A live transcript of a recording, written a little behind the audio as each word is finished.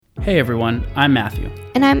Hey everyone, I'm Matthew.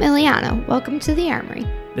 And I'm Ileana. Welcome to the Armory.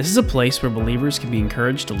 This is a place where believers can be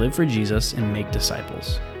encouraged to live for Jesus and make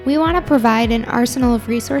disciples. We want to provide an arsenal of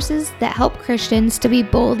resources that help Christians to be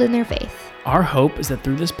bold in their faith. Our hope is that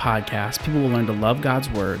through this podcast, people will learn to love God's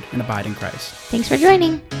Word and abide in Christ. Thanks for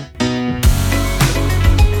joining.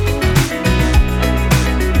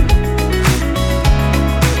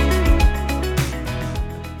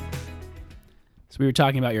 So we were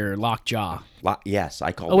talking about your locked jaw. Yes,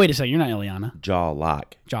 I call Oh, wait a second. You're not Ileana. jaw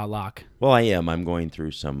lock. Jaw lock. Well, I am. I'm going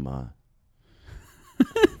through some...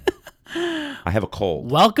 I have a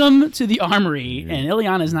cold. Welcome to the Armory, and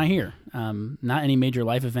Ileana's not here. Not any major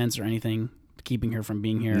life events or anything keeping her from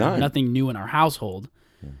being here. None. Nothing new in our household.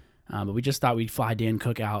 But we just thought we'd fly Dan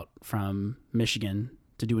Cook out from Michigan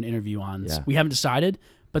to do an interview on. Yeah. We haven't decided,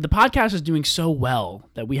 but the podcast is doing so well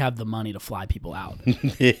that we have the money to fly people out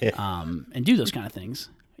and do those kind of things.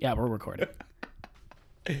 Yeah, we're recording.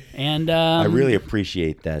 And I really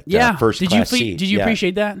appreciate that first did class you seat. Did you Yeah,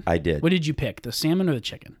 appreciate that? I did. What did you pick? The salmon or the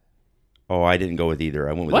chicken? Oh, I didn't go with either.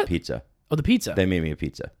 I went with What? a pizza. Oh, the pizza. They made me a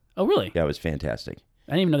pizza. Oh, really? Yeah, it was fantastic.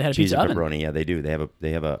 I didn't even know they had a Cheese pizza and oven. pepperoni. Yeah, they do. They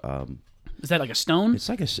have a. Is that like a stone? It's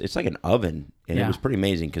like an oven, and Yeah. it was pretty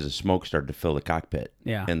amazing because the smoke started to fill the cockpit.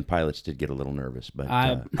 Yeah. And pilots did get a little nervous, but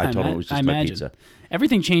I I told them it was just my pizza,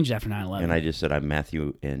 Everything changed after 9/11. and I just said I'm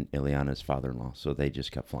Matthew and Ileana's father-in-law, so they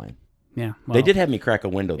just kept flying. Yeah, well, They did have me crack a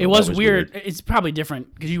window. Though. It was That weird. It's probably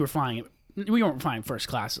different because you were flying. We weren't flying first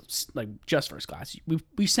class, like just first class.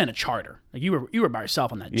 We sent a charter. Like you were by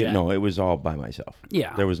yourself on that jet. Yeah, no, it was all by myself.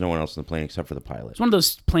 Yeah. There was no one else in the plane except for the pilot. It's one of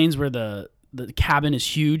those planes where the cabin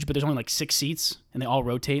is huge, but there's only like 6 seats, and they all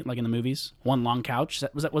rotate like in the movies. One long couch.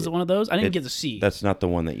 Was it one of those? I didn't get to see. That's not the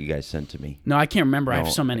one that you guys sent to me. No, I can't remember. I have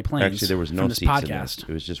No, so many planes. Actually, there was no from this seats podcast. in this. It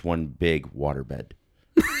was just one big waterbed.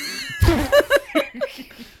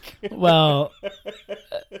 Well,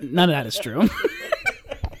 none of that is true.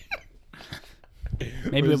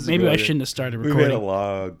 maybe I shouldn't have started We had a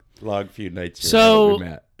recording. long few nights here. So-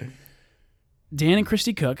 that we met. Dan and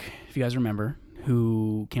Christy Cook, if you guys remember,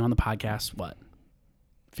 who came on the podcast, A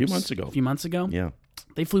few months ago. A few months ago? Yeah,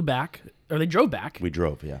 They flew back, or they drove back we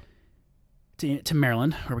drove. Yeah. to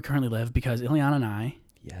Maryland, where we currently live, because Ileana and I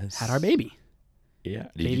Yes. had our baby. Yeah.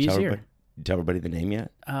 Did Baby's you tell here. everybody? Did you tell everybody the name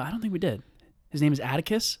yet? I don't think we did. His name is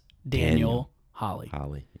Atticus Daniel Holly.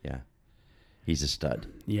 Holly. Yeah. He's a stud.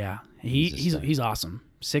 Yeah, He's a stud. he's awesome.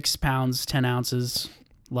 6 pounds, 10 ounces,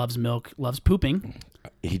 loves milk, loves pooping.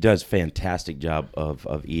 He does fantastic job of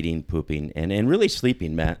eating, pooping, and really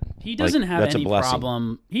sleeping, Matt. He doesn't have that's any a blessing.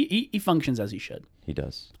 problem. He functions as he should. He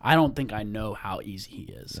does. I don't think I know how easy he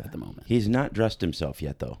is at the moment. He's not dressed himself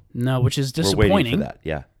yet, though. No, which is We're waiting disappointing for that.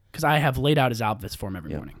 Yeah. because I have laid out his outfits for him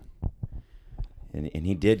every morning. And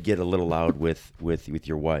he did get a little loud with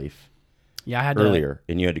your wife Yeah, I had earlier,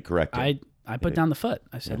 and you had to correct him. I put down the foot.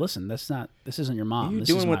 I said, "Listen, this isn't your mom. You're This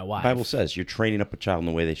doing is what my wife." the Bible says. You're training up a child in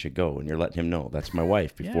the way they should go, and you're letting him know that's my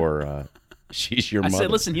wife before she's your I mother.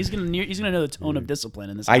 said, "Listen, he's gonna know the tone of discipline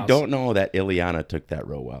in this I house." don't know that Ileana took that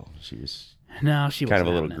real well. She was No, she kind wasn't of a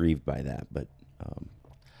little having it. grieved by that. But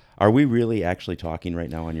are we really actually talking right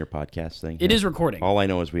now on your podcast thing? It is recording. All I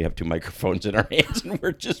know is we have 2 microphones in our hands, and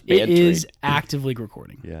we're just It bantering. is actively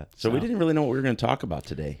recording. Yeah. So we didn't really know what we were going to talk about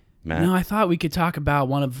today, Matt. No, I thought we could talk about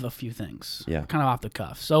one of a few things. Yeah. Kind of off the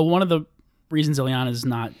cuff. So one of the reasons Ileana's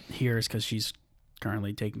not here is because she's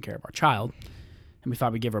currently taking care of our child. And we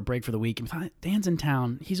thought we'd give her a break for the week. And we thought, Dan's in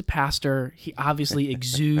town. He's a pastor. He obviously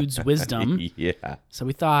exudes wisdom. Yeah. So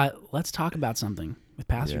we thought, let's talk about something with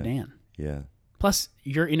Pastor Yeah. Dan. Yeah. Plus,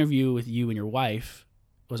 your interview with you and your wife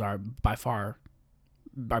was by far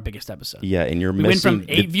our biggest episode. Yeah, and you're We went missing from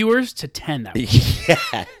 8 viewers to 10 that week.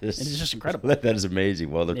 Yes. It's just incredible. That is amazing.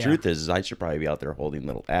 Well, the Yeah. truth is I should probably be out there holding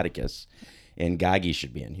little Atticus, and Gagi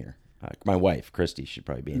should be in here. My wife, Christy, should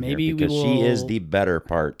probably be in Maybe here we because she is will- the better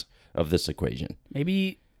part of this equation.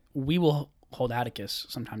 Maybe we will hold Atticus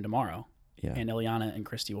sometime tomorrow. Yeah. And Ileana and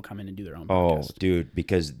Christy will come in and do their own Oh, podcast. dude,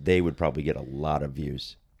 because they would probably get a lot of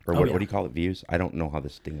views. Or Oh, what yeah. do you call it? Views? I don't know how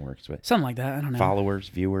this thing works. But Something like that. I don't know. followers,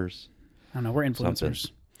 viewers. I don't know. We're influencers.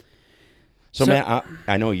 So, So- Matt,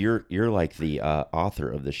 I know you're like the author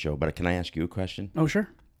of the show, but can I ask you a question? Oh, sure.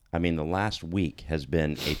 I mean, the last week has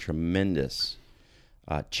been a tremendous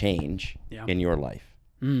change Yeah. in your life.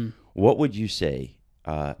 What would you say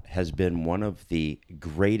has been one of the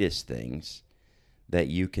greatest things that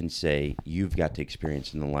you can say you've got to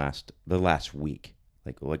experience in the last week?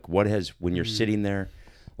 Like what has, when you're sitting there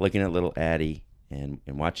looking at little Addie and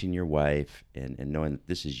watching your wife and knowing that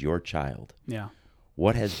this is your child, Yeah.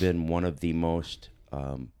 what has been one of the most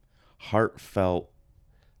heartfelt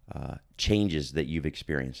changes that you've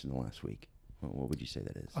experienced in the last week? What would you say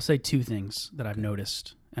that is? I'll say two things that I've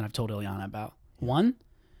noticed and I've told Ileana about. One,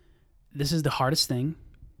 this is the hardest thing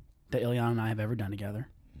that Ileana and I have ever done together.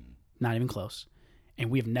 Not even close. And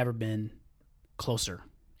we have never been closer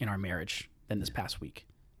in our marriage than this past week,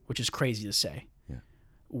 which is crazy to say.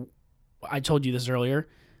 Yeah. I told you this earlier.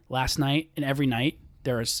 Last night and every night,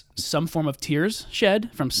 there is some form of tears shed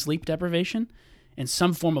from sleep deprivation and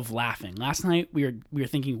some form of laughing. Last night, we were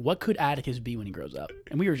thinking, what could Atticus be when he grows up?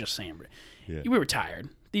 And we were just saying, we were tired.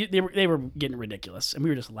 They were getting ridiculous, and we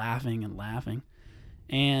were just laughing and laughing.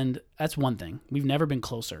 And that's one thing. We've never been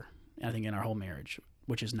closer, I think, in our whole marriage,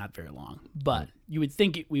 which is not very long. But you would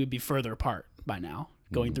think we would be further apart by now,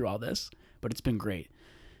 going through all this. But it's been great.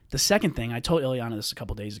 The second thing, I told Ileana this a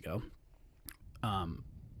couple days ago.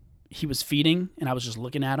 He was feeding, and I was just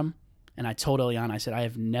looking at him. And I told Ileana, I said,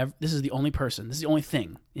 this is the only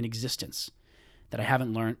thing in existence that I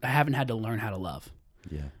haven't had to learn how to love.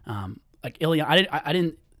 Yeah. Like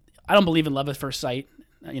Ileana, I don't believe in love at first sight.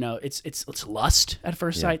 It's lust at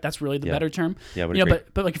first sight. That's really the better term. Yeah,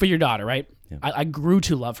 but like for your daughter, right? Yeah. I grew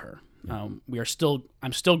to love her. I'm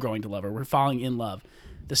still growing to love her. We're falling in love.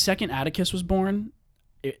 The second Atticus was born,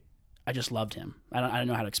 I just loved him. I don't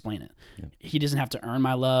know how to explain it. Yeah. He doesn't have to earn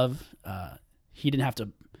my love. He didn't have to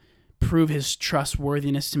prove his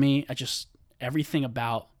trustworthiness to me. Everything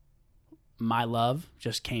about my love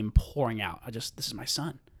just came pouring out. This is my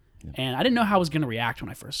son. Yeah. And I didn't know how I was going to react when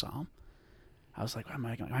I first saw him. I was like, am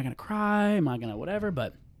I going to cry? Am I going to whatever?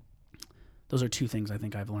 But those are two things I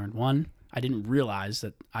think I've learned. One, I didn't realize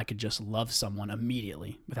that I could just love someone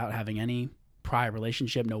immediately without having any prior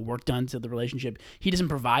relationship, no work done to the relationship. He doesn't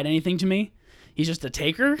provide anything to me. He's just a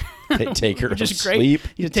taker. Taker which of is great. sleep.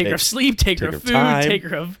 He's a taker of sleep, taker of food, time.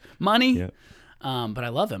 taker of money. Yep. But I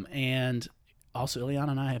love him. And also,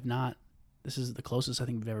 Ileana and I have not, this is the closest I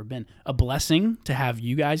think we've ever been. A blessing to have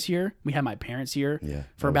you guys here. We had my parents here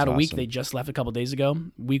for about a week. They just left a couple days ago.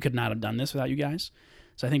 We could not have done this without you guys.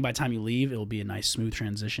 So I think by the time you leave, it will be a nice, smooth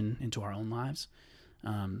transition into our own lives.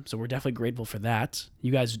 So we're definitely grateful for that.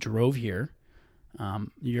 You guys drove here.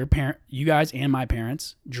 You guys and my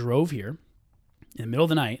parents drove here in the middle of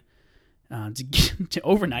the night to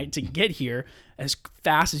overnight to get here as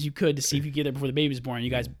fast as you could to see if you could get there before the baby was born. You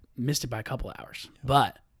guys missed it by a couple of hours,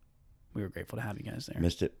 but we were grateful to have you guys there.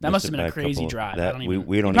 That must have been a crazy drive.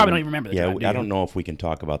 We don't even remember the drive. I don't know if we can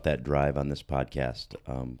talk about that drive on this podcast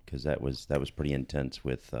because that was pretty intense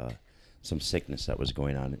with some sickness that was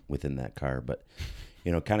going on within that car. But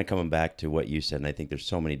kind of coming back to what you said, and I think there's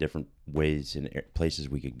so many different ways and places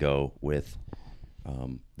we could go with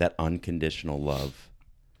that unconditional love.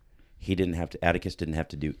 Atticus didn't have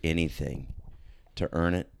to do anything to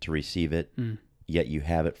earn it, to receive it. Yet you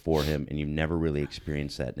have it for him, and you've never really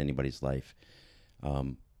experienced that in anybody's life.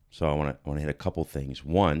 So I want to hit a couple things.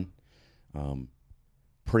 One,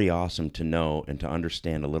 pretty awesome to know and to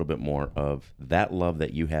understand a little bit more of that love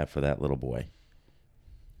that you have for that little boy.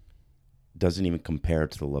 Doesn't even compare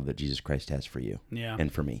to the love that Jesus Christ has for you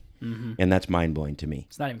and for me. Mm-hmm. And that's mind-blowing to me.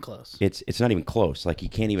 It's not even close. It's not even close. Like you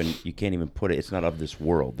can't even put it. It's not of this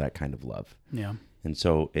world, that kind of love. Yeah. And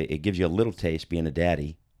so it gives you a little taste being a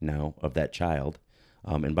daddy now of that child.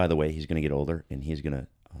 And by the way, he's going to get older and he's going to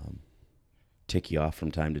tick you off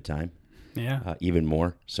from time to time. Yeah. Even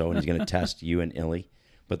more so. And he's going to test you and Illy.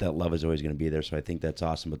 But that love is always going to be there. So I think that's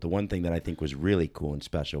awesome. But the one thing that I think was really cool and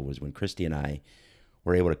special was when Christy and I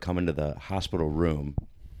were able to come into the hospital room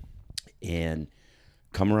and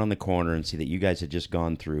come around the corner and see that you guys had just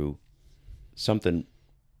gone through something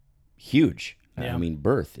huge. Yeah. I mean,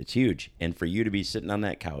 birth, it's huge. And for you to be sitting on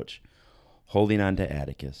that couch, holding on to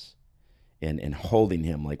Atticus and holding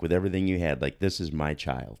him like with everything you had, like this is my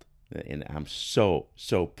child. And I'm so,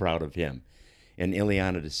 so proud of him. And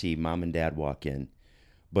Ileana to see mom and dad walk in,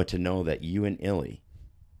 but to know that you and Illy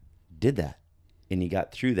did that. And you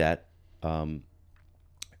got through that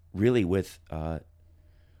really with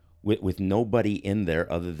nobody in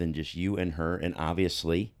there other than just you and her, and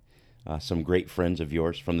obviously some great friends of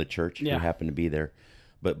yours from the church who happen to be there.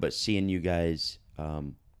 But seeing you guys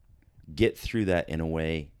get through that in a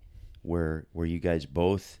way where you guys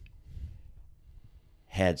both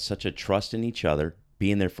had such a trust in each other,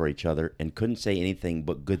 being there for each other, and couldn't say anything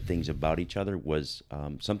but good things about each other was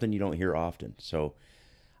something you don't hear often. So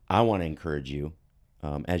I want to encourage you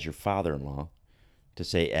as your father-in-law to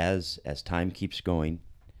say, as time keeps going,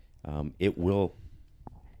 it will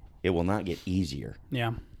not get easier.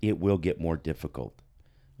 Yeah. It will get more difficult.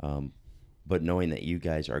 But knowing that you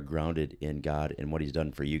guys are grounded in God and what He's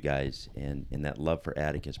done for you guys, and that love for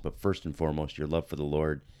Atticus, but first and foremost, your love for the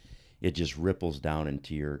Lord, it just ripples down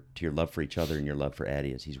into your love for each other and your love for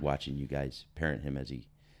Addie as he's watching you guys parent him as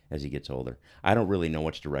as he gets older. I don't really know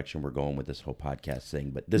which direction we're going with this whole podcast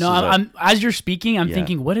thing, but this No, is I'm as you're speaking, I'm Yeah.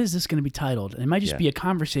 thinking, what is this going to be titled? And it might just Yeah. be a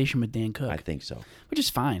conversation with Dan Cook, I think so. which is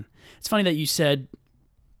fine. It's funny that you said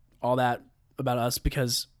all that about us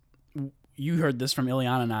because you heard this from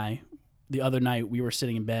Ileana and I the other night. We were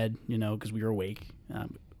sitting in bed, because we were awake.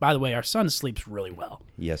 By the way, our son sleeps really well.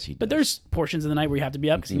 Yes, he does. But there's portions of the night where you have to be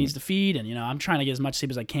up because he needs to feed, and I'm trying to get as much sleep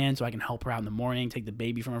as I can so I can help her out in the morning, take the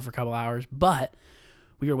baby from her for a couple hours. But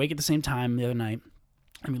we were awake at the same time the other night,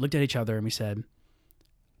 and we looked at each other and we said,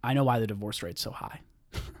 "I know why the divorce rate's so high."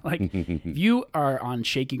 Like, if you are on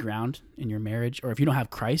shaky ground in your marriage, or if you don't have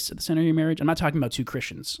Christ at the center of your marriage, I'm not talking about two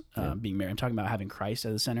Christians being married. I'm talking about having Christ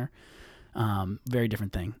at the center. Very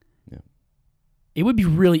different thing. Yeah. It would be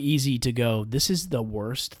really easy to go, this is the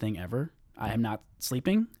worst thing ever. I am not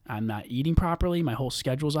sleeping. I'm not eating properly. My whole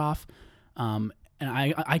schedule's off. And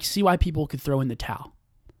I see why people could throw in the towel.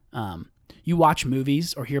 You watch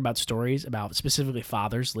movies or hear about stories about specifically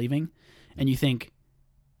fathers leaving, and you think,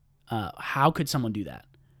 how could someone do that?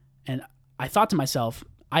 And I thought to myself,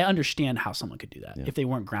 I understand how someone could do that if they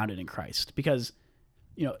weren't grounded in Christ, because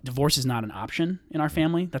divorce is not an option in our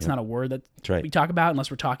family. That's not a word that we talk about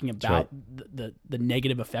unless we're talking about the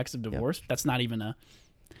negative effects of divorce. That's not even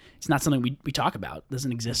it's not something we talk about. It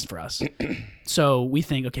doesn't exist for us. So we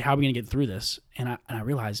think, okay, how are we going to get through this? And I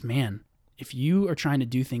realized, man, if you are trying to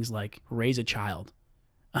do things like raise a child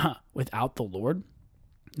without the Lord,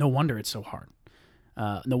 no wonder it's so hard.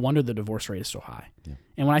 No wonder the divorce rate is so high. Yeah.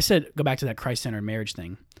 And when I said, go back to that Christ-centered marriage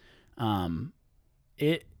thing,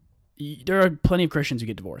 there are plenty of Christians who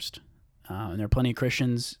get divorced. And there are plenty of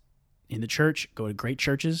Christians in the church, go to great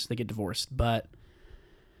churches, they get divorced. But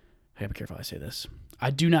I gotta be careful how I say this. I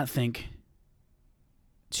do not think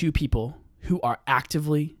two people who are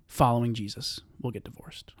actively following Jesus will get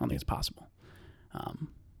divorced. I don't think it's possible.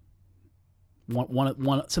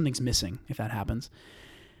 Something's missing if that happens.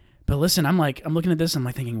 But listen, I'm looking at this, I'm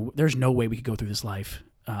like thinking, there's no way we could go through this life.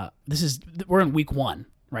 We're in week 1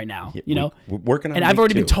 right now, We're working on and I've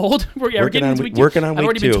already been told we're getting into week 2. Working on week 2. I've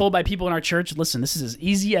already been told by people in our church, listen, this is as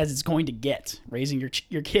easy as it's going to get, raising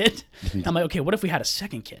your kid. I'm like, okay, what if we had a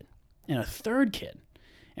second kid and a third kid,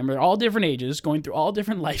 and we're all different ages, going through all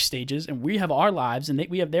different life stages, and we have our lives, and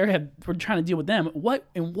we're trying to deal with them.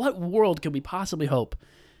 In what world could we possibly hope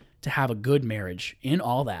to have a good marriage in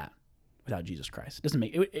all that without Jesus Christ?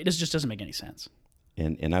 It just doesn't make any sense.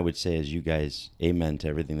 And I would say, as you guys, amen to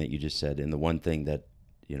everything that you just said. And the one thing that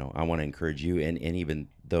I want to encourage you and even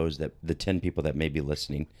those the 10 people that may be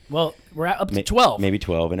listening. Well, we're up to 12. Maybe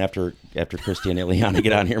 12. And after Christy and Ileana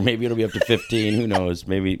get on here, maybe it'll be up to 15. Who knows?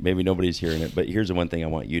 Maybe nobody's hearing it. But here's the one thing I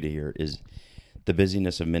want you to hear is the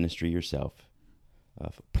busyness of ministry yourself,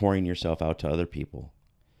 of pouring yourself out to other people,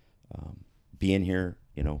 being here,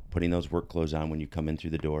 putting those work clothes on when you come in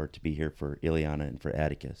through the door to be here for Ileana and for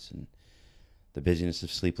Atticus, and the busyness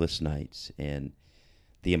of sleepless nights, and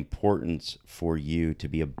the importance for you to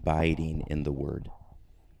be abiding in the Word,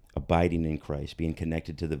 abiding in Christ, being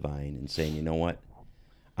connected to the vine, and saying, you know what?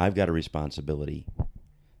 I've got a responsibility.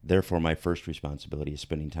 Therefore, my first responsibility is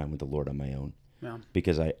spending time with the Lord on my own. Yeah.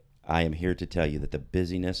 Because I am here to tell you that the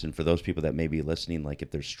busyness, and for those people that may be listening, like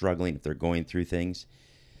if they're struggling, if they're going through things,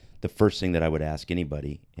 the first thing that I would ask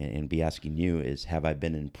anybody and be asking you is, have I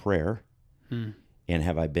been in prayer and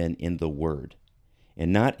have I been in the Word?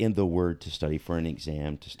 And not in the Word to study for an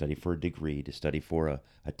exam, to study for a degree, to study for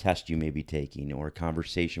a test you may be taking or a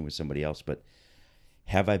conversation with somebody else, but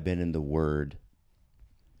have I been in the Word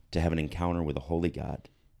to have an encounter with a holy God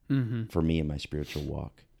for me in my spiritual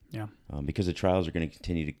walk? Yeah. Because the trials are going to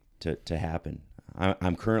continue to happen.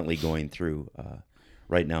 I'm currently going through,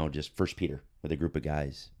 right now, just 1 Peter with a group of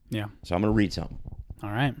guys. Yeah. So I'm going to read something. All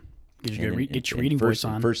right. Get your reading voice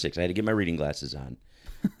on. Verse 6. I had to get my reading glasses on.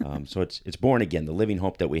 So it's born again, the living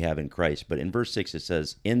hope that we have in Christ. But in verse 6 it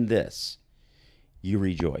says, in this you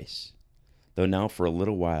rejoice, though now for a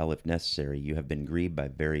little while, if necessary, you have been grieved by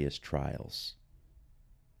various trials.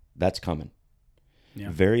 That's coming. Yeah.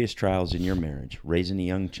 Various trials in your marriage, raising a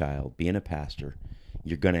young child, being a pastor,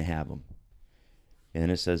 you're going to have them. And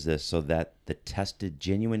then it says this, so that the tested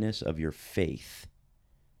genuineness of your faith,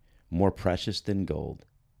 more precious than gold,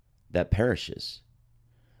 that perishes,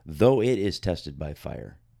 though it is tested by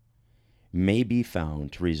fire, may be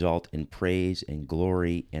found to result in praise and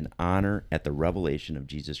glory and honor at the revelation of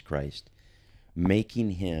Jesus Christ,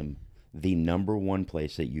 making him the number one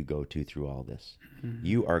place that you go to through all this. Mm-hmm.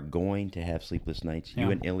 You are going to have sleepless nights. Yeah.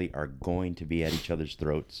 You and Illy are going to be at each other's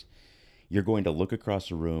throats. You're going to look across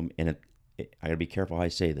the room, and I got to be careful how I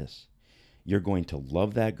say this. You're going to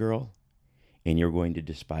love that girl, and you're going to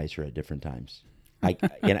despise her at different times.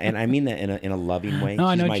 and I mean that in a loving way. No,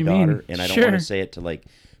 I She's know my what you daughter, mean. and I don't Sure. want to say it to like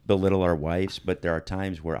belittle our wives, but there are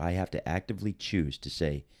times where I have to actively choose to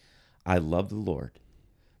say, I love the Lord,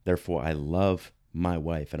 therefore I love my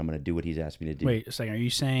wife, and I'm going to do what He's asked me to do. Wait a second. Are you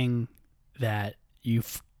saying that you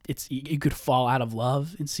could fall out of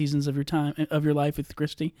love in seasons of your life with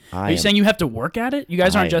Christy? Are you saying you have to work at it? You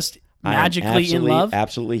guys aren't just magically in love?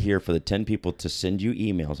 Absolutely here for the 10 people to send you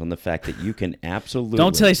emails on the fact that you can absolutely.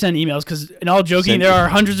 Don't say send emails because, in all joking, there are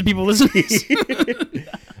hundreds of people listening.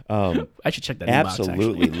 I should check that inbox,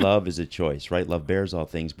 Absolutely. actually. Love is a choice, right? Love bears all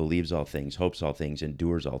things, believes all things, hopes all things,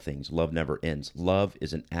 endures all things. Love never ends. Love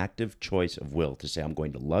is an active choice of will to say, I'm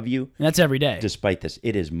going to love you. And that's every day. Despite this.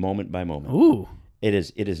 It is moment by moment. Ooh. It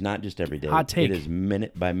is not just every day. Hot take. It is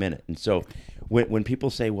minute by minute. And so when people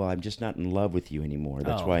say, well, I'm just not in love with you anymore,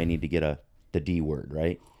 that's why I need to get the D word,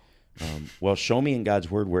 right? Well, show me in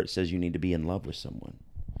God's word where it says you need to be in love with someone.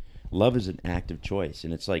 Love is an active choice.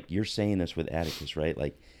 And it's like you're saying this with Atticus, right?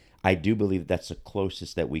 Like, I do believe that's the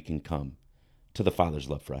closest that we can come to the Father's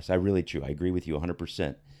love for us. I really do. I agree with you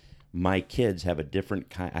 100%. My kids have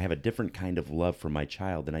I have a different kind of love for my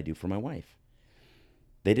child than I do for my wife.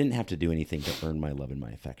 They didn't have to do anything to earn my love and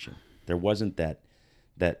my affection. There wasn't that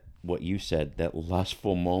what you said, that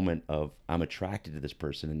lustful moment of I'm attracted to this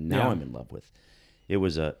person and now I'm in love with. It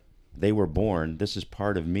was they were born. This is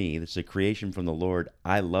part of me. This is a creation from the Lord.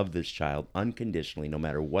 I love this child unconditionally, no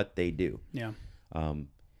matter what they do. Yeah.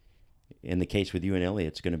 In the case with you and Ellie,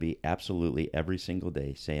 it's going to be absolutely every single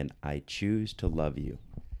day saying, I choose to love you,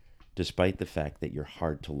 despite the fact that you're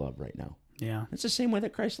hard to love right now. Yeah. It's the same way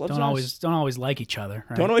that Christ loves Don't us. don't always like each other.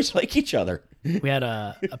 Right? Don't always like each other. We had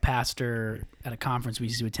a pastor at a conference we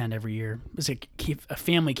used to attend every year. It was a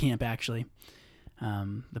family camp, actually.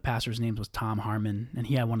 The pastor's name was Tom Harmon, and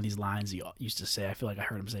he had one of these lines he used to say. I feel like I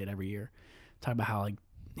heard him say it every year. Talk about how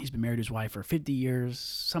he's been married to his wife for 50 years,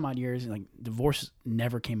 some odd years. And divorce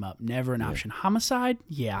never came up, never an option. Homicide,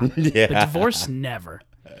 yeah. But divorce, never.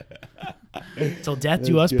 Till death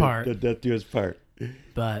do us part. Till death do us part.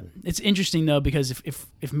 But it's interesting though, because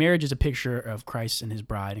if marriage is a picture of Christ and His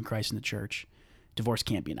bride and Christ and the church, divorce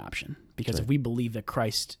can't be an option. Because if we believe that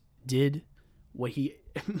Christ did what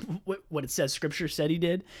what it says Scripture said He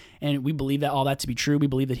did, and we believe that all that to be true, we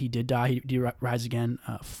believe that He did die, He did rise again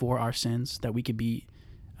for our sins, that we could be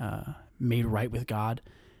made right with God.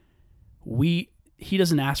 He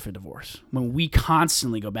doesn't ask for divorce. When we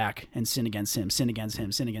constantly go back and sin against Him, sin against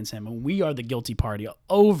Him, sin against Him, and we are the guilty party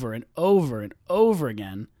over and over and over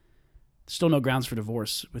again, there's still no grounds for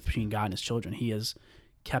divorce between God and His children. He has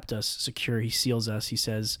kept us secure. He seals us. He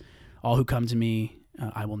says, all who come to me,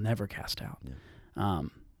 I will never cast out. Yeah.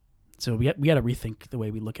 So we got to rethink the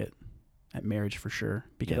way we look at marriage for sure.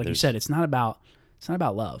 Because like you said, it's not about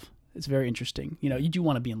love. It's very interesting. You do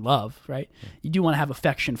want to be in love, right? Yeah. You do want to have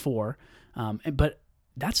affection for, but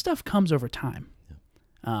that stuff comes over time.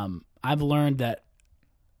 Yeah. I've learned that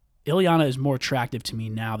Ileana is more attractive to me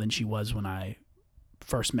now than she was when I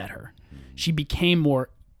first met her. Mm-hmm. She became more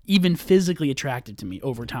even physically attractive to me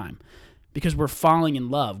over time because we're falling in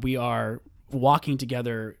love. We are walking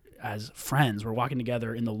together as friends. We're walking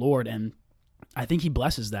together in the Lord, and I think He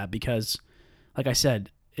blesses that because, like I said,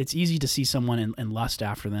 it's easy to see someone and lust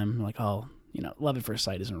after them, like, oh, love at first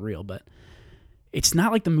sight isn't real, but it's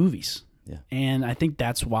not like the movies. Yeah. And I think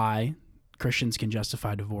that's why Christians can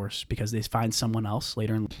justify divorce, because they find someone else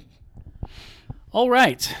later in life. All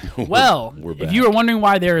right. Well, if you were wondering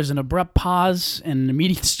why there is an abrupt pause and an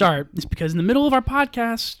immediate start, it's because in the middle of our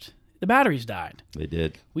podcast, the batteries died. They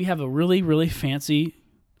did. We have a really, really fancy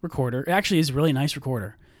recorder. It actually is a really nice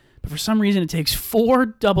recorder. But for some reason, it takes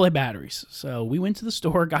 4 AA batteries. So we went to the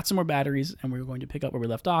store, got some more batteries, and we were going to pick up where we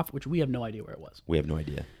left off, which we have no idea where it was. We have no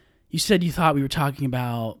idea. You said you thought we were talking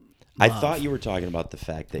about love. I thought you were talking about the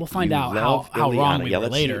fact that we'll find out how wrong we were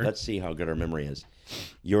later. Let's see how good our memory is.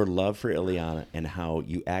 Your love for Ileana and how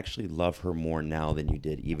you actually love her more now than you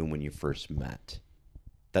did even when you first met.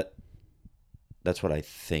 That's what I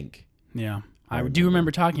think. Yeah. I do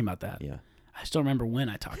remember talking about that. Yeah. I still remember when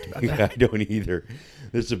I talked about that. I don't either.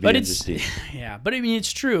 This would be interesting. Yeah, but I mean,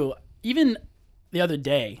 it's true. Even the other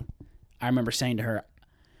day, I remember saying to her,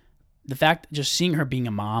 the fact, just seeing her being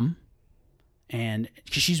a mom, and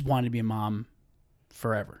because she's wanted to be a mom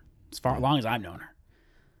forever, as long as I've known her,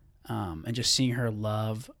 and just seeing her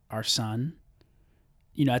love our son,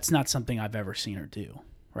 it's not something I've ever seen her do,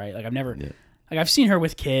 right? Like I've seen her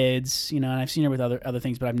with kids, and I've seen her with other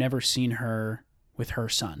things, but I've never seen her with her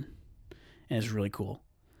son. And it's really cool.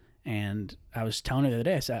 And I was telling her the other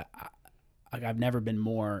day, I said, I've never been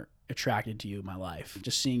more attracted to you in my life.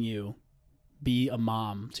 Just seeing you be a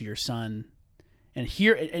mom to your son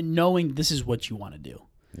and knowing this is what you want to do.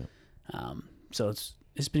 Yeah. So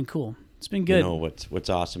it's been cool. It's been good. You know, what's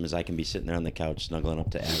awesome is I can be sitting there on the couch snuggling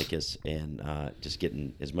up to Atticus and just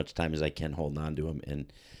getting as much time as I can holding on to him,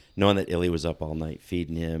 and knowing that Illy was up all night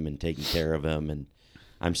feeding him and taking care of him, and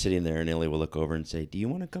I'm sitting there and Illy will look over and say, "Do you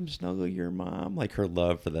want to come snuggle your mom?" Like her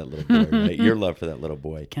love for that little boy, right? Your love for that little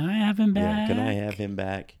boy. Can I have him back? Yeah, can I have him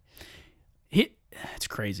back? It's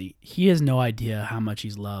crazy. He has no idea how much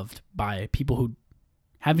he's loved by people who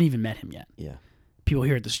haven't even met him yet. Yeah. People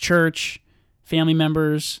here at this church, family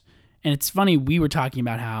members. And it's funny, we were talking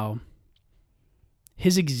about how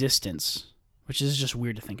his existence, which is just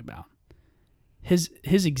weird to think about, his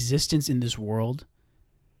existence in this world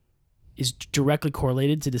is directly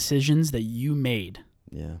correlated to decisions that you made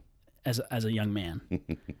as a young man.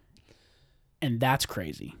 And that's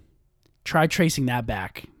crazy. Try tracing that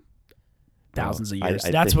back thousands of years.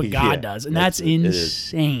 That's what God does, and that's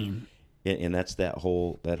insane. And that's that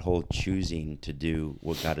whole choosing to do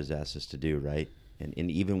what God has asked us to do, right?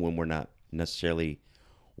 And even when we're not necessarily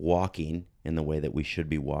walking in the way that we should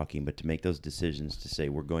be walking, but to make those decisions to say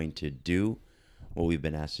we're going to do what we've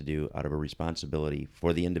been asked to do out of a responsibility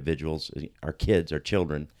for the individuals, our kids, our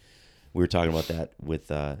children. We were talking about that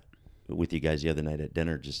with you guys the other night at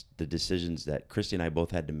dinner, just the decisions that Christy and I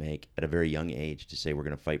both had to make at a very young age to say we're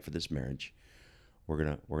going to fight for this marriage. We're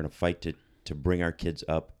gonna fight to bring our kids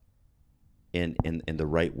up in the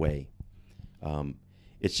right way.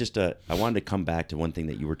 It's just I wanted to come back to one thing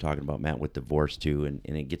that you were talking about, Matt, with divorce too, and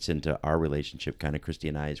it gets into our relationship, kind of Christy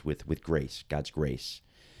and I's with grace, God's grace.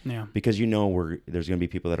 Yeah. Because there's going to be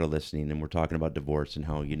people that are listening, and we're talking about divorce and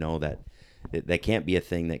how that can't be a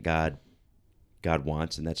thing that God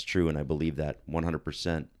wants, and that's true, and I believe that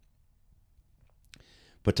 100%.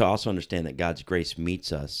 But to also understand that God's grace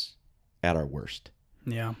meets us at our worst.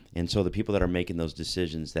 Yeah. And so the people that are making those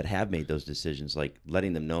decisions, that have made those decisions, like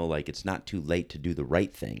letting them know, like it's not too late to do the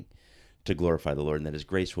right thing to glorify the Lord, and that His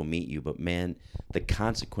grace will meet you. But man, the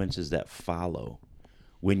consequences that follow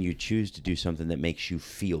when you choose to do something that makes you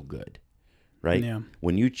feel good, right? Yeah.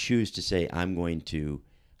 When you choose to say, I'm going to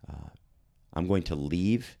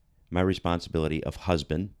leave my responsibility of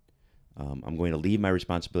husband, I'm going to leave my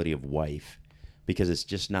responsibility of wife, because it's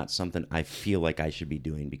just not something I feel like I should be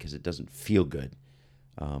doing because it doesn't feel good.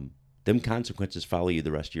 Them consequences follow you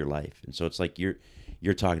the rest of your life. And so it's like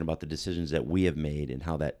you're talking about the decisions that we have made and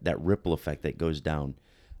how that ripple effect that goes down.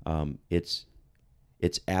 It's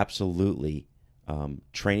absolutely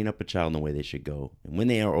training up a child in the way they should go. And when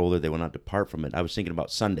they are older, they will not depart from it. I was thinking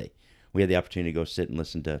about Sunday. We had the opportunity to go sit and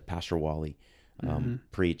listen to Pastor Wally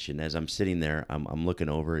preach. And as I'm sitting there, I'm looking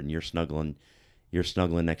over, and you're snuggling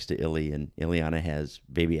next to Illy, and Ileana has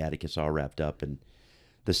baby Atticus all wrapped up, and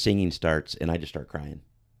the singing starts, and I just start crying.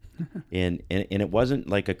 and it wasn't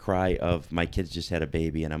like a cry of my kids just had a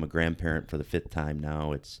baby and I'm a grandparent for the 5th time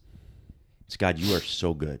now. It's God, you are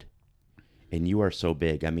so good, and you are so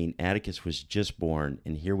big. I mean, Atticus was just born,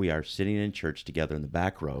 and here we are sitting in church together in the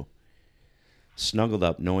back row, snuggled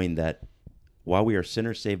up, knowing that while we are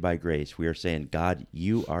sinners saved by grace, we are saying, God,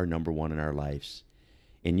 you are number one in our lives,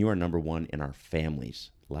 and you are number one in our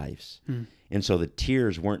families' lives. And so the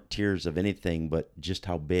tears weren't tears of anything but just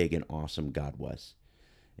how big and awesome God was.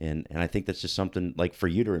 And I think that's just something like for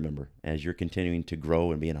you to remember as you're continuing to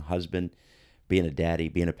grow and being a husband, being a daddy,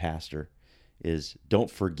 being a pastor, is don't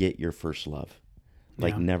forget your first love.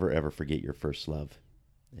 Like never, ever forget your first love,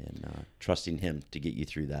 and trusting Him to get you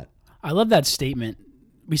through that. I love that statement.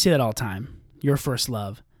 We say that all the time, your first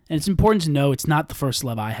love. And it's important to know it's not the first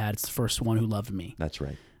love I had. It's the first one who loved me. That's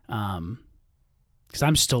right. Because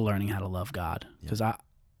I'm still learning how to love God. Because I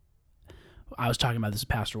was talking about this with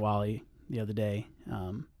Pastor Wally the other day,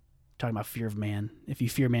 talking about fear of man. If you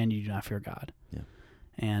fear man, you do not fear God. Yeah.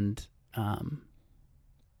 And not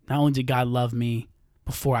only did God love me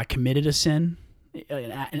before I committed a sin,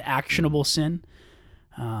 an actionable sin,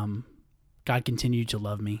 God continued to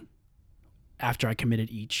love me after I committed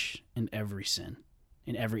each and every sin,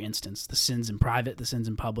 in every instance, the sins in private, the sins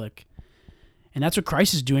in public. And that's what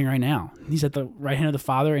Christ is doing right now. He's at the right hand of the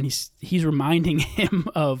Father, and he's reminding him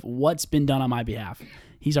of what's been done on my behalf.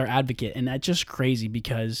 He's our advocate, and that's just crazy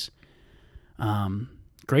because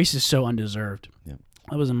grace is so undeserved. Yeah.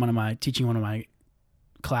 I was in teaching one of my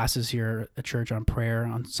classes here at church on prayer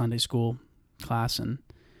on Sunday school class, and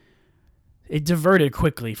it diverted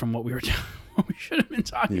quickly from what we should have been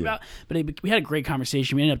talking about. But we had a great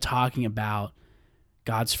conversation. We ended up talking about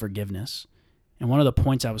God's forgiveness. And one of the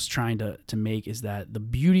points I was trying to make is that the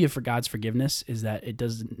beauty of God's forgiveness is that it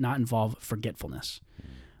does not involve forgetfulness.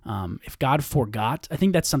 If God forgot, I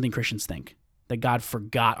think that's something Christians think, that God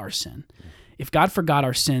forgot our sin. If God forgot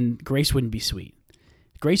our sin, grace wouldn't be sweet.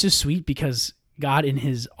 Grace is sweet because God in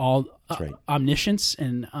his right. omniscience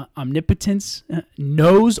and omnipotence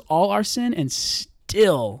knows all our sin and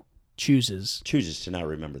still chooses to not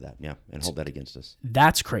remember that, and hold that against us.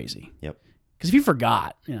 That's crazy. Yep. Because if you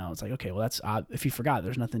forgot, it's like, okay, well, that's odd. If you forgot,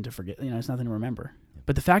 there's nothing to forget. There's nothing to remember.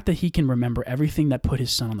 But the fact that he can remember everything that put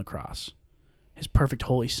his son on the cross, his perfect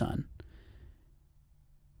holy son,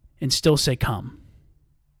 and still say, come.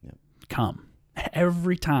 Yep. Come.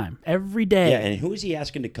 Every time. Every day. Yeah, and who is he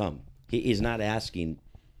asking to come? He's not asking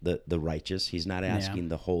the righteous. He's not asking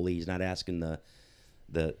the holy. He's not asking the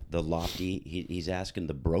lofty. He's asking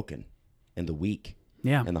the broken and the weak.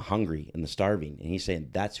 Yeah. And the hungry and the starving. And he's saying,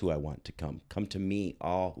 that's who I want to come. Come to me,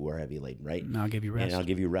 all who are heavy laden, right? And I'll give you rest. And I'll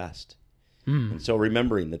give you rest. And so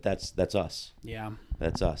remembering that's us. Yeah.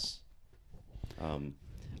 That's us.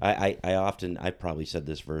 I probably said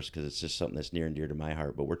this verse because it's just something that's near and dear to my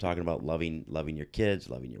heart, but we're talking about loving your kids,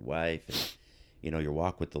 loving your wife, and, your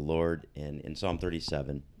walk with the Lord. And in Psalm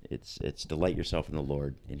 37, it's delight yourself in the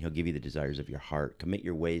Lord, and he'll give you the desires of your heart. Commit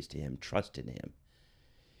your ways to him. Trust in him.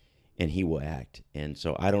 And he will act. And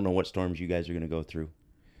so I don't know what storms you guys are going to go through.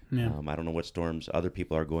 Yeah. I don't know what storms other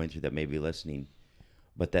people are going through that may be listening.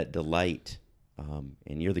 But that delight, and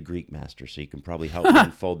you're the Greek master, so you can probably help me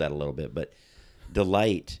unfold that a little bit. But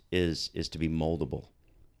delight is to be moldable.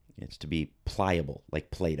 It's to be pliable, like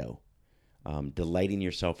Play-Doh. Delighting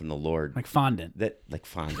yourself in the Lord. Like fondant. Like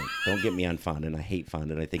fondant. Don't get me on fondant. I hate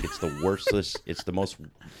fondant. I think it's the worstless. It's the most...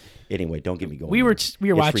 Anyway, don't get me going. We were It's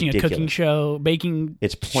watching ridiculous. a cooking show, baking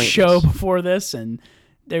pointless. show before this, and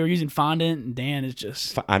they were using fondant, and Dan is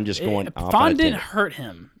just... I'm just going off on a fondant tangent. hurt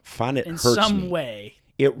him Fondant in hurts some me. way.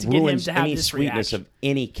 It to get him ruins to have any this sweetness reaction. of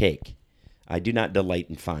any cake. I do not delight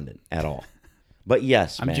in fondant at all. But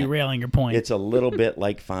yes, I'm Matt, derailing your point. it's a little bit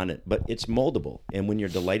like fondant, but it's moldable. And when you're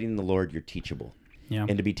delighting in the Lord, you're teachable. Yeah.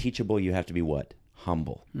 And to be teachable, you have to be what?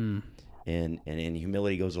 Humble. And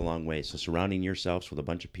humility goes a long way. So surrounding yourselves with a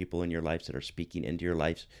bunch of people in your lives that are speaking into your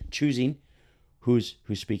lives, choosing who's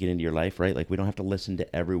speaking into your life, right? Like we don't have to listen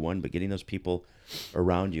to everyone, but getting those people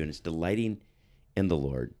around you, and it's delighting in the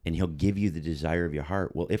Lord, and he'll give you the desire of your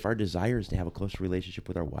heart. Well, if our desire is to have a close relationship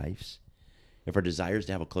with our wives, if our desire is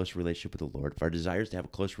to have a close relationship with the Lord, if our desire is to have a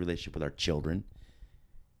close relationship with our children,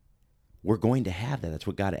 we're going to have that. That's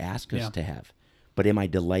what God asked us to have. But am I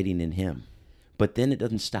delighting in him? But then it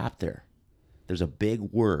doesn't stop there. There's a big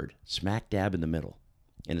word smack dab in the middle,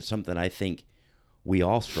 and it's something I think we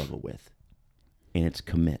all struggle with, and it's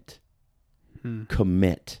commit.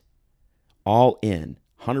 Commit. All in,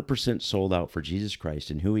 100% sold out for Jesus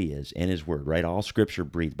Christ and who he is and his word, right? All scripture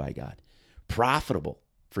breathed by God. Profitable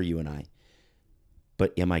for you and I.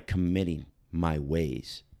 But am I committing my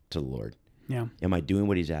ways to the Lord? Yeah. Am I doing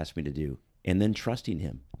what he's asked me to do? And then trusting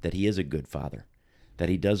him that he is a good father, that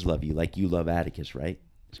he does love you like you love Atticus, right?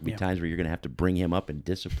 There's going to be times where you're going to have to bring him up and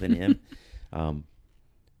discipline him.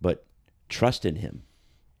 But trust in him,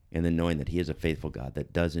 and then knowing that he is a faithful God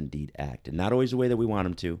that does indeed act. And not always the way that we want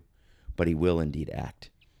him to, but he will indeed act.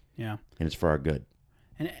 Yeah. And it's for our good.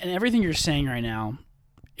 And everything you're saying right now,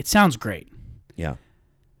 it sounds great. Yeah.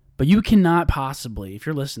 But you cannot possibly, if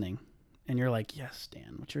you're listening and you're like, yes,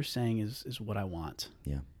 Dan, what you're saying is what I want.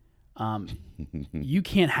 Yeah. You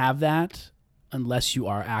can't have that unless you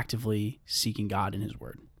are actively seeking God in his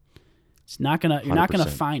word. It's not gonna, you're not going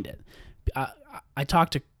to 100%. find it. I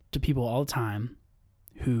talk to people all the time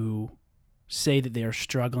who say that they are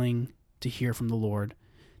struggling to hear from the Lord.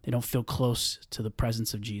 They don't feel close to the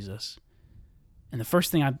presence of Jesus. And the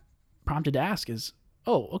first thing I'm prompted to ask is,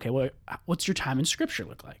 oh, okay, well, what's your time in Scripture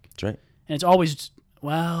look like? That's right. And it's always,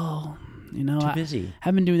 well, Too busy.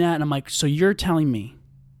 I've been doing that. And I'm like, so you're telling me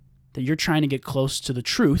that you're trying to get close to the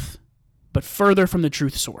truth, but further from the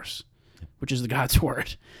truth source, which is the God's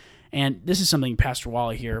word. And this is something Pastor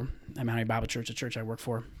Wally here at Mount Airy Bible Church, the church I work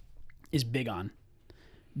for, is big on.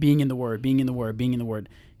 Being in the word, being in the word, being in the word.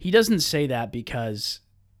 He doesn't say that because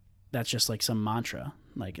that's just like some mantra,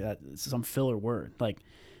 like that's some filler word. Like,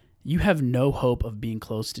 you have no hope of being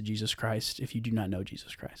close to Jesus Christ if you do not know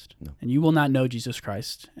Jesus Christ. No. And you will not know Jesus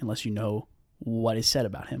Christ unless you know what is said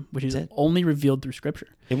about him, which is That's it. only revealed through Scripture.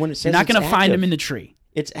 And when it says You're not going to find him active, in the tree.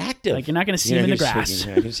 It's active. Like, you're not going to see him in the grass.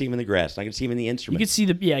 You're not going to see him in the grass. Not going to see him in the You instrument. can see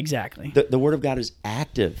yeah, exactly. The Word of God is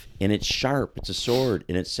active, and it's sharp. It's a sword,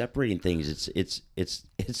 and it's separating things. It's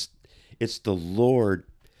the Lord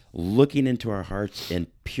looking into our hearts and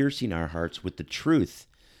piercing our hearts with the truth.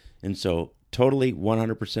 And so, totally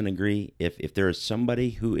 100% agree. If there is somebody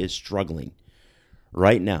who is struggling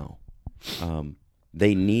right now,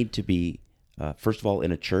 they need to be, first of all,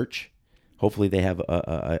 in a church. Hopefully they have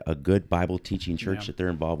a good Bible teaching church that they're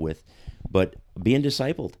involved with, but being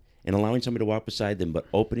discipled and allowing somebody to walk beside them, but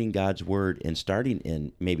opening God's word and starting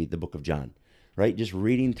in maybe the book of John, right? Just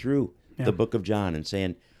reading through the book of John and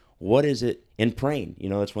saying, what is it? And praying. You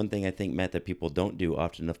know, that's one thing I think, Matt, that people don't do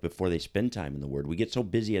often enough before they spend time in the word. We get so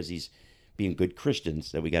busy as these being good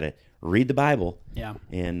Christians that we got to read the Bible. Yeah.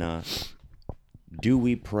 And do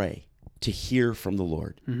we pray to hear from the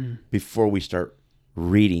Lord before we start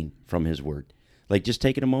reading from his word? Like just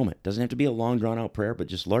taking a moment. Doesn't have to be a long drawn out prayer, but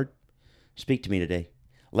just, Lord, speak to me today.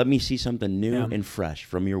 Let me see something new and fresh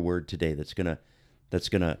from your word today that's gonna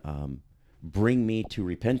bring me to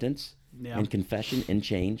repentance and confession and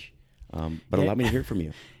change. But allow me to hear from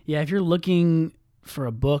you. Yeah, if you're looking for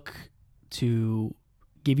a book to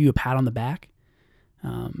give you a pat on the back,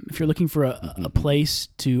 if you're looking for a place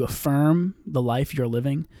to affirm the life you're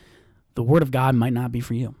living, the Word of God might not be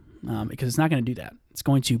for you, because it's not going to do that. It's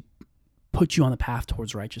going to put you on the path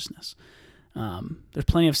towards righteousness. There's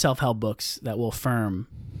plenty of self-help books that will affirm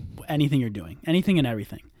anything you're doing, anything and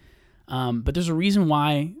everything. But there's a reason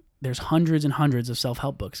why there's hundreds and hundreds of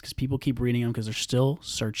self-help books, because people keep reading them because they're still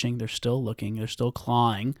searching, they're still looking, they're still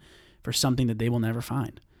clawing for something that they will never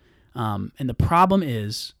find. And the problem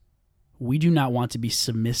is we do not want to be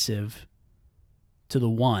submissive to the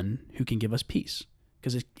one who can give us peace,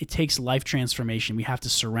 because it takes life transformation. We have to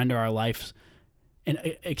surrender our lives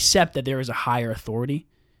and accept that there is a higher authority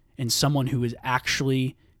and someone who is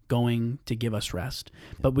actually going to give us rest.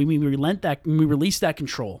 But when we release that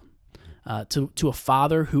control to a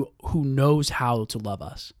Father who knows how to love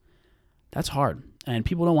us, that's hard, and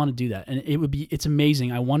people don't want to do that. And it's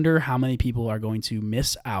amazing. I wonder how many people are going to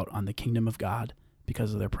miss out on the kingdom of God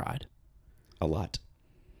because of their pride. A lot.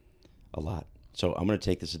 So I'm going to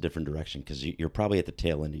take this a different direction, because you're probably at the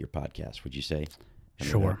tail end of your podcast. Would you say?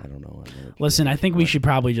 Sure. I don't know. Listen, I think we should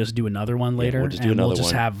probably just do another one later. We'll just do another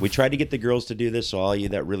one. We tried to get the girls to do this, so all you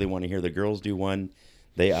that really want to hear the girls do one,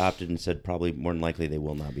 they opted and said probably more than likely they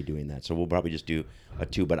will not be doing that. So we'll probably just do a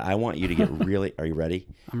 2. But I want you to get really. Are you ready?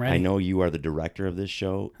 I'm ready. I know you are the director of this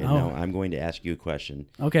show, and now I'm going to ask you a question.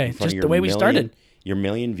 Okay, just the way we started. Your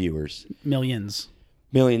million viewers. Millions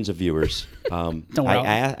of viewers. Don't worry.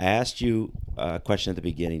 I asked you a question at the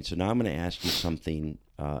beginning, so now I'm going to ask you something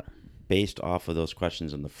based off of those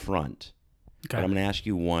questions in the front. Okay. But I'm going to ask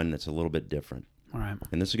you one that's a little bit different. All right.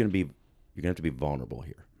 And this is going to be, you're going to have to be vulnerable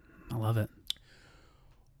here. I love it.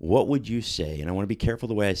 What would you say, and I want to be careful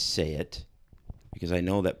the way I say it, because I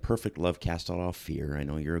know that perfect love casts out all fear. I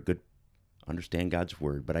know you're a good, understand God's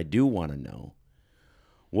word, but I do want to know,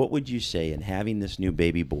 what would you say in having this new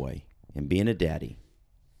baby boy and being a daddy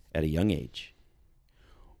at a young age,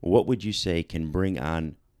 what would you say can bring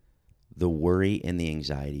on the worry and the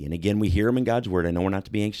anxiety? And again, we hear them in God's word. I know we're not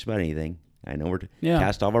to be anxious about anything. I know we're to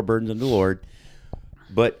cast all of our burdens on the Lord.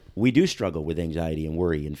 But we do struggle with anxiety and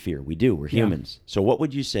worry and fear. We do. We're humans. Yeah. So what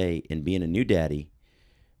would you say in being a new daddy,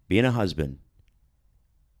 being a husband,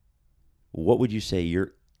 what would you say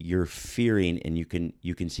you're fearing and you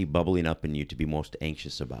can see bubbling up in you to be most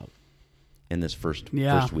anxious about in this first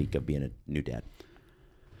week of being a new dad?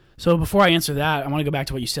 So before I answer that, I want to go back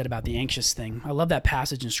to what you said about the anxious thing. I love that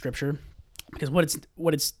passage in Scripture, because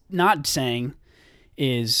what it's not saying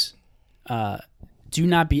is do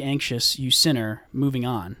not be anxious, you sinner, moving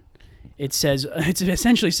on. It says, it's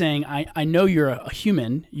essentially saying, I know you're a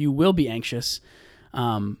human, you will be anxious,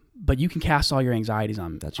 but you can cast all your anxieties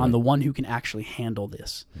on the one who can actually handle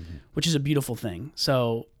this, which is a beautiful thing.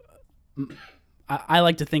 So I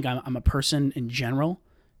like to think I'm a person in general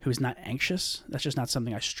who is not anxious. That's just not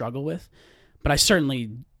something I struggle with. But I certainly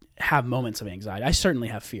have moments of anxiety. I certainly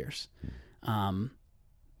have fears.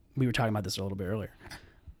 We were talking about this a little bit earlier.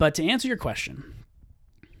 But to answer your question,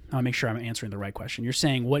 I want to make sure I'm answering the right question. You're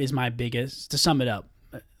saying, what is my biggest, to sum it up,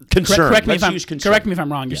 concern. Correct me if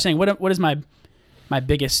I'm wrong. You're saying, what is my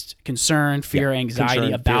biggest concern, fear,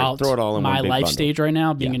 anxiety about my life stage right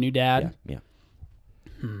now, being a new dad? Yeah.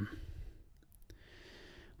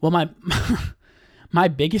 Well, my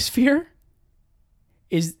biggest fear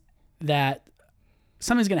is that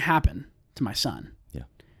something's going to happen to my son. Yeah.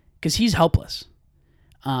 Because he's helpless.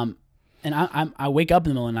 And I wake up in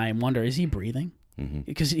the middle of the night and wonder, is he breathing?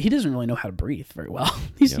 Because he doesn't really know how to breathe very well.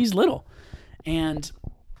 He's little. And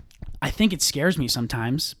I think it scares me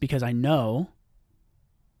sometimes, because I know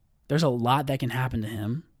there's a lot that can happen to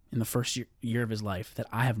him in the first year of his life that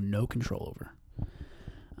I have no control over.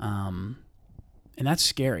 And that's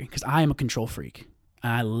scary, because I am a control freak.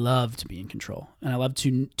 And I love to be in control. And I love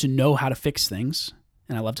to know how to fix things.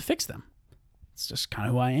 And I love to fix them. It's just kind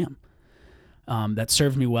of who I am. That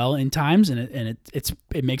served me well in times, and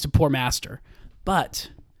it makes a poor master. But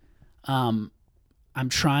I'm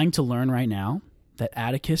trying to learn right now that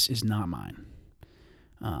Atticus is not mine.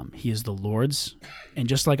 He is the Lord's. And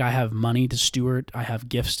just like I have money to steward, I have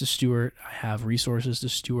gifts to steward, I have resources to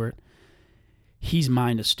steward, he's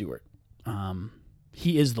mine to steward.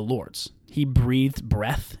 He is the Lord's. He breathed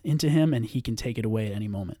breath into him, and he can take it away at any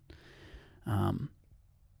moment. And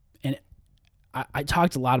I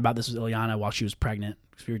talked a lot about this with Ileana while she was pregnant,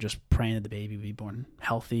 because we were just praying that the baby would be born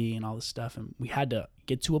healthy and all this stuff. And we had to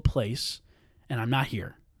get to a place, and I'm not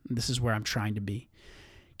here. This is where I'm trying to be.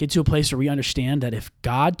 Get to a place where we understand that if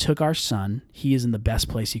God took our son, he is in the best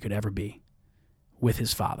place he could ever be with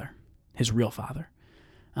his father, his real father.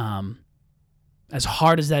 As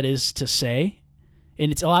hard as that is to say,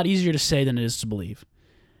 and it's a lot easier to say than it is to believe,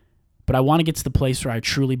 but I want to get to the place where I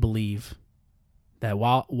truly believe that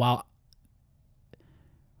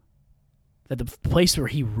that the place where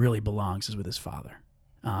he really belongs is with his father.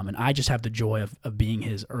 And I just have the joy of being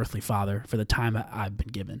his earthly father for the time I've been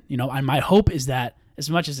given. And my hope is that, as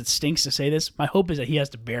much as it stinks to say this, my hope is that he has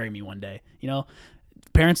to bury me one day.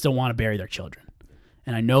 Parents don't want to bury their children.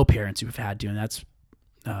 And I know parents who've had to, and that's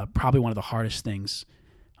probably one of the hardest things,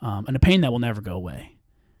 and a pain that will never go away,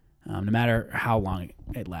 no matter how long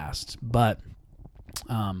it lasts. But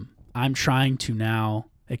I'm trying to now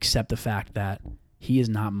accept the fact that he is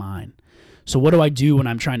not mine. So what do I do when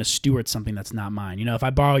I'm trying to steward something that's not mine? If I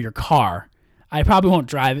borrow your car, I probably won't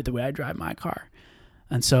drive it the way I drive my car.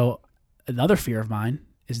 And so another fear of mine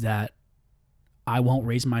is that I won't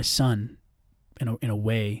raise my son in a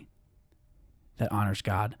way that honors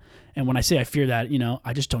God. And when I say I fear that,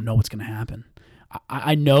 I just don't know what's going to happen.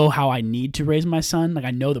 I know how I need to raise my son. Like,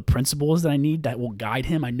 I know the principles that I need that will guide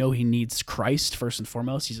him. I know he needs Christ first and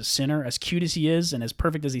foremost. He's a sinner. As cute as he is and as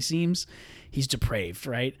perfect as he seems, he's depraved,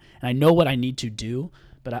 right? And I know what I need to do,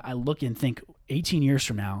 but I look and think 18 years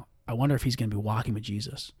from now, I wonder if he's going to be walking with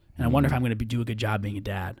Jesus. And I wonder if I'm going to do a good job being a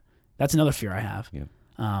dad. That's another fear I have. Yeah.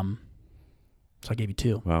 So I gave you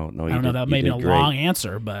two. Well, no, I don't know. That may be a long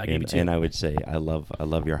answer, but I gave you two. And I would say I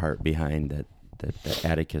love your heart behind that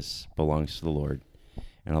Atticus belongs to the Lord,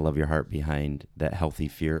 and I love your heart behind that healthy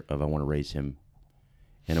fear of I want to raise him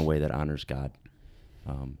in a way that honors God.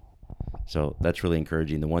 So that's really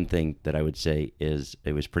encouraging. The one thing that I would say is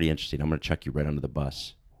it was pretty interesting. I'm going to chuck you right under the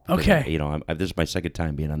bus. Okay. This is my second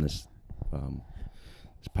time being on this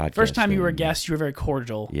podcast. First time you were a guest, you were very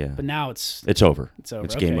cordial. Yeah. But now it's over. It's over.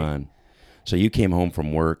 It's game on. So you came home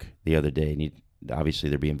from work the other day, and obviously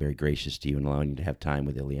they're being very gracious to you and allowing you to have time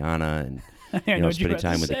with Ileana and spending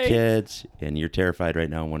time with the kids. And you're terrified right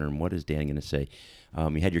now, wondering, what is Dan going to say?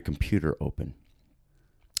 You had your computer open,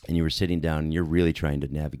 and you were sitting down, and you're really trying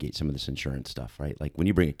to navigate some of this insurance stuff, right? Like when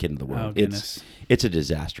you bring a kid into the world, it's a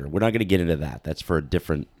disaster. We're not going to get into that. That's for a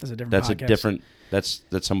different. That's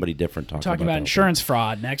somebody different talking about insurance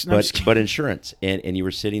fraud next. No, but insurance, and you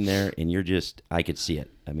were sitting there, and you're just, I could see it.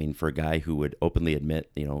 I mean, for a guy who would openly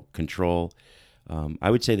admit, control. I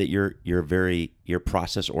would say that you're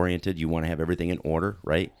process oriented. You want to have everything in order,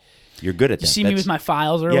 right? You're good at that. You see me with my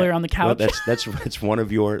files earlier on the couch. Well, that's one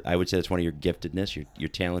of your. I would say that's one of your giftedness. You're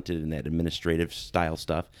talented in that administrative style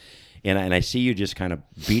stuff, and I see you just kind of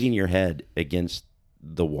beating your head against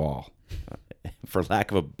the wall. For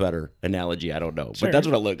lack of a better analogy, I don't know, but that's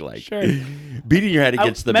what it looked like. Sure. Beating your head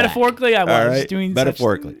against the metaphorically, back. I was doing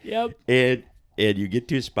metaphorically. Yep. And you get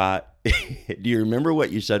to a spot. Do you remember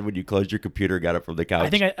what you said when you closed your computer, got up from the couch? I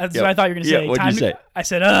think that's what I thought you were going to say. Yeah, what'd you say? I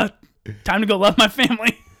said, time to go love my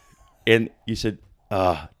family. And you said,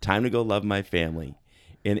 time to go love my family.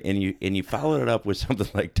 And you followed it up with something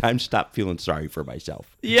like, time to stop feeling sorry for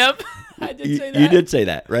myself. Yep. I did say that. You did say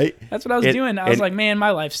that, right? That's what I was doing. I was like, man,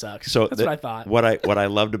 my life sucks. So that's what I thought. What I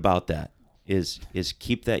loved about that is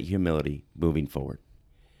keep that humility moving forward.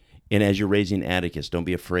 And as you're raising Atticus, don't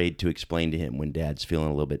be afraid to explain to him when Dad's feeling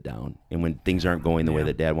a little bit down and when things aren't going the way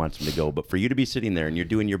that Dad wants them to go. But for you to be sitting there and you're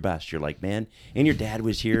doing your best, you're like, man, and your dad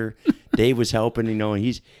was here, Dave was helping, and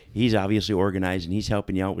he's obviously organized and he's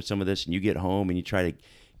helping you out with some of this. And you get home and you try to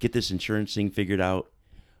get this insurance thing figured out.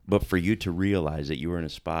 But for you to realize that you were in a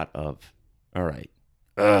spot of, all right,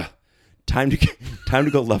 time to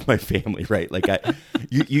go love my family, right? Like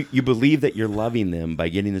you believe that you're loving them by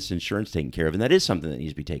getting this insurance taken care of, and that is something that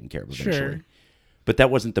needs to be taken care of eventually. Sure. But that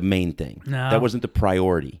wasn't the main thing. No. That wasn't the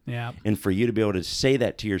priority. Yeah. And for you to be able to say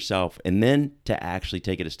that to yourself and then to actually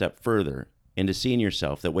take it a step further into seeing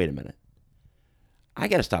yourself that, wait a minute, I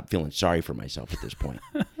got to stop feeling sorry for myself at this point.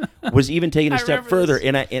 Was even taking a step further,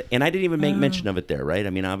 and I didn't even make mention of it there, right? I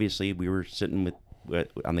mean, obviously we were sitting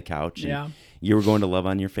on the couch, and you were going to love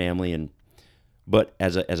on your family, but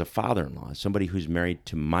as a father-in-law, as somebody who's married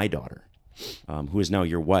to my daughter, who is now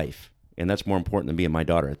your wife, and that's more important than being my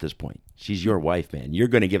daughter at this point. She's your wife, man. You're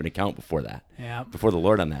going to give an account before that, before the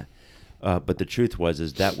Lord on that. But the truth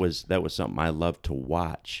is that was something I loved to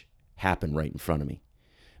watch happen right in front of me,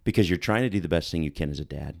 because you're trying to do the best thing you can as a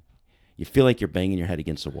dad. You feel like you're banging your head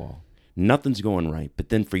against the wall. Nothing's going right. But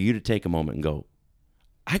then for you to take a moment and go,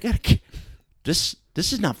 this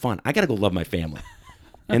is not fun. I got to go love my family.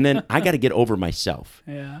 And then I got to get over myself.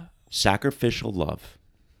 Yeah. Sacrificial love.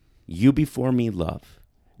 You before me love.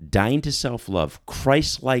 Dying to self-love.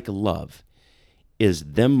 Christ-like love is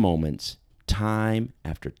them moments time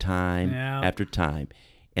after time after time.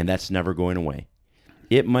 And that's never going away.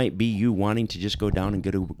 It might be you wanting to just go down and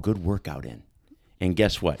get a good workout in. And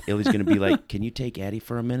guess what? Illy's going to be like, can you take Addie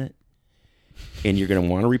for a minute? And you're going to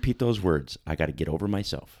want to repeat those words. I got to get over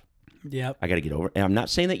myself. Yep. I got to get over. And I'm not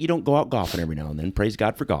saying that you don't go out golfing every now and then. Praise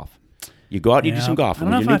God for golf. You go out and you do some golfing.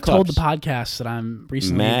 I don't know if I've told the clubs. podcast that I'm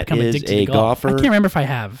recently Matt become is addicted a to golf. golfer. I can't remember if I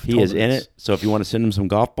have. He is in it. So if you want to send him some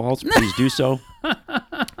golf balls, please do so.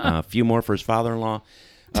 A few more for his father-in-law.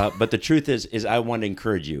 But the truth is I want to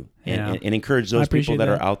encourage you and encourage those people that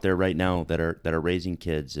are out there right now that are raising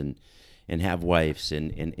kids and have wives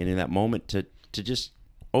and in that moment to just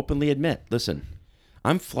openly admit, listen,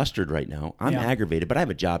 I'm flustered right now. I'm aggravated, but I have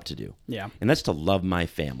a job to do. Yeah. And that's to love my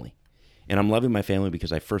family. And I'm loving my family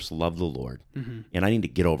because I first love the Lord. Mm-hmm. And I need to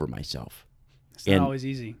get over myself. It's not always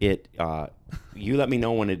easy. You let me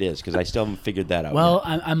know when it is, because I still haven't figured that out. Well,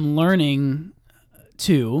 I'm learning,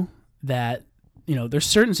 too, that, there's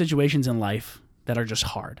certain situations in life that are just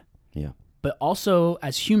hard. Yeah. But also,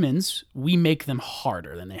 as humans, we make them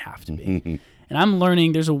harder than they have to be. And I'm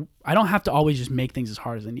learning I don't have to always just make things as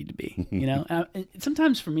hard as they need to be, And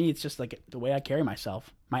sometimes for me, it's just like the way I carry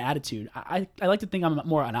myself, my attitude. I like to think I'm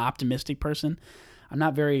more an optimistic person. I'm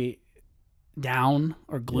not very down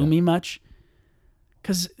or gloomy much,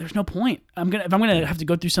 because there's no point. If I'm gonna have to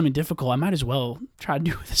go through something difficult, I might as well try to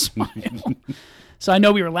do it with a smile. So I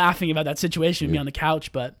know we were laughing about that situation with me on the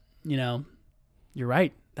couch, but you're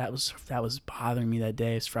right. That was bothering me that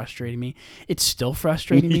day. It's frustrating me. It's still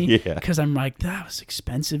frustrating me because I'm like, that was an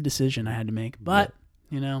expensive decision I had to make. But,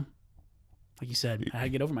 like you said, I had to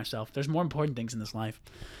get over myself. There's more important things in this life.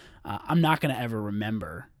 I'm not going to ever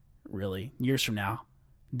remember, really, years from now,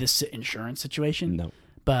 this insurance situation. No.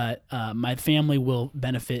 But my family will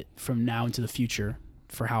benefit from now into the future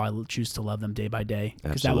for how I choose to love them day by day,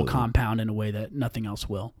 because that will compound in a way that nothing else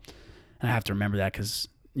will. And I have to remember that because,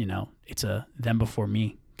 it's a them before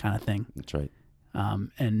me kind of thing. That's right.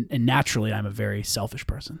 And naturally, I'm a very selfish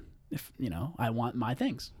person. If I want my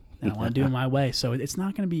things and I want to do it my way, so it's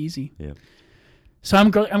not going to be easy. Yeah. So I'm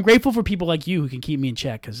grateful for people like you who can keep me in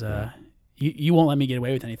check, because you won't let me get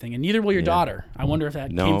away with anything, and neither will your daughter. I wonder if that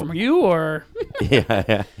came from you or she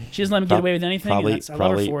doesn't let me get away with anything. I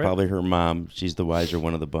love her for it. Probably her mom. She's the wiser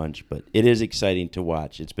one of the bunch, but it is exciting to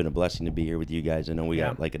watch. It's been a blessing to be here with you guys. I know we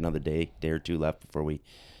got like another day or two left before we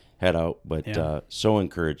head out, but so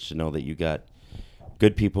encouraged to know that you got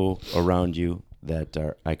good people around you that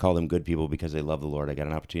are, I call them good people because they love the Lord. I got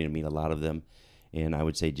an opportunity to meet a lot of them, and I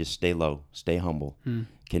would say just stay low, stay humble,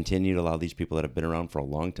 continue to allow these people that have been around for a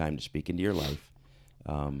long time to speak into your life,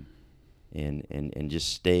 and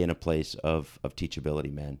just stay in a place of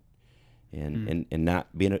teachability, man, and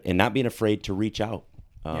not being afraid to reach out.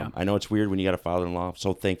 I know it's weird when you got a father-in-law. I'm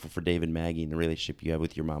so thankful for Dave and Maggie and the relationship you have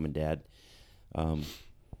with your mom and dad.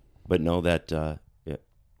 But know that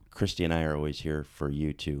Christy and I are always here for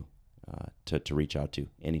you to reach out to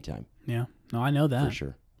anytime. Yeah. No, I know that. For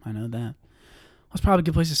sure. I know that. Well, it's probably a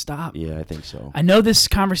good place to stop. Yeah, I think so. I know this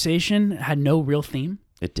conversation had no real theme.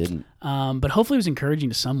 It didn't. But hopefully it was encouraging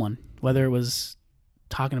to someone, whether it was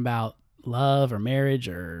talking about love or marriage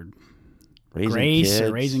or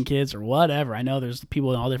raising kids or whatever. I know there's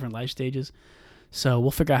people in all different life stages. So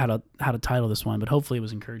we'll figure out how to title this one, but hopefully it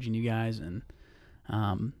was encouraging you guys. And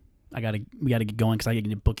we got to get going, because I need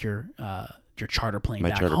to book your charter plane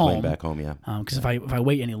back home. My charter plane back home, yeah. Because if I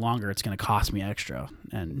wait any longer, it's going to cost me extra,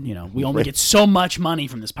 and we only get so much money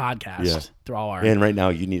from this podcast through all our. And right now,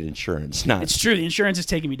 you need insurance. It's true. The insurance is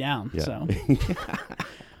taking me down. Yeah. So,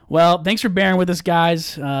 well, thanks for bearing with us,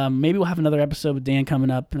 guys. Maybe we'll have another episode with Dan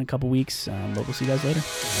coming up in a couple weeks. But we'll see you guys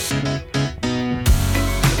later.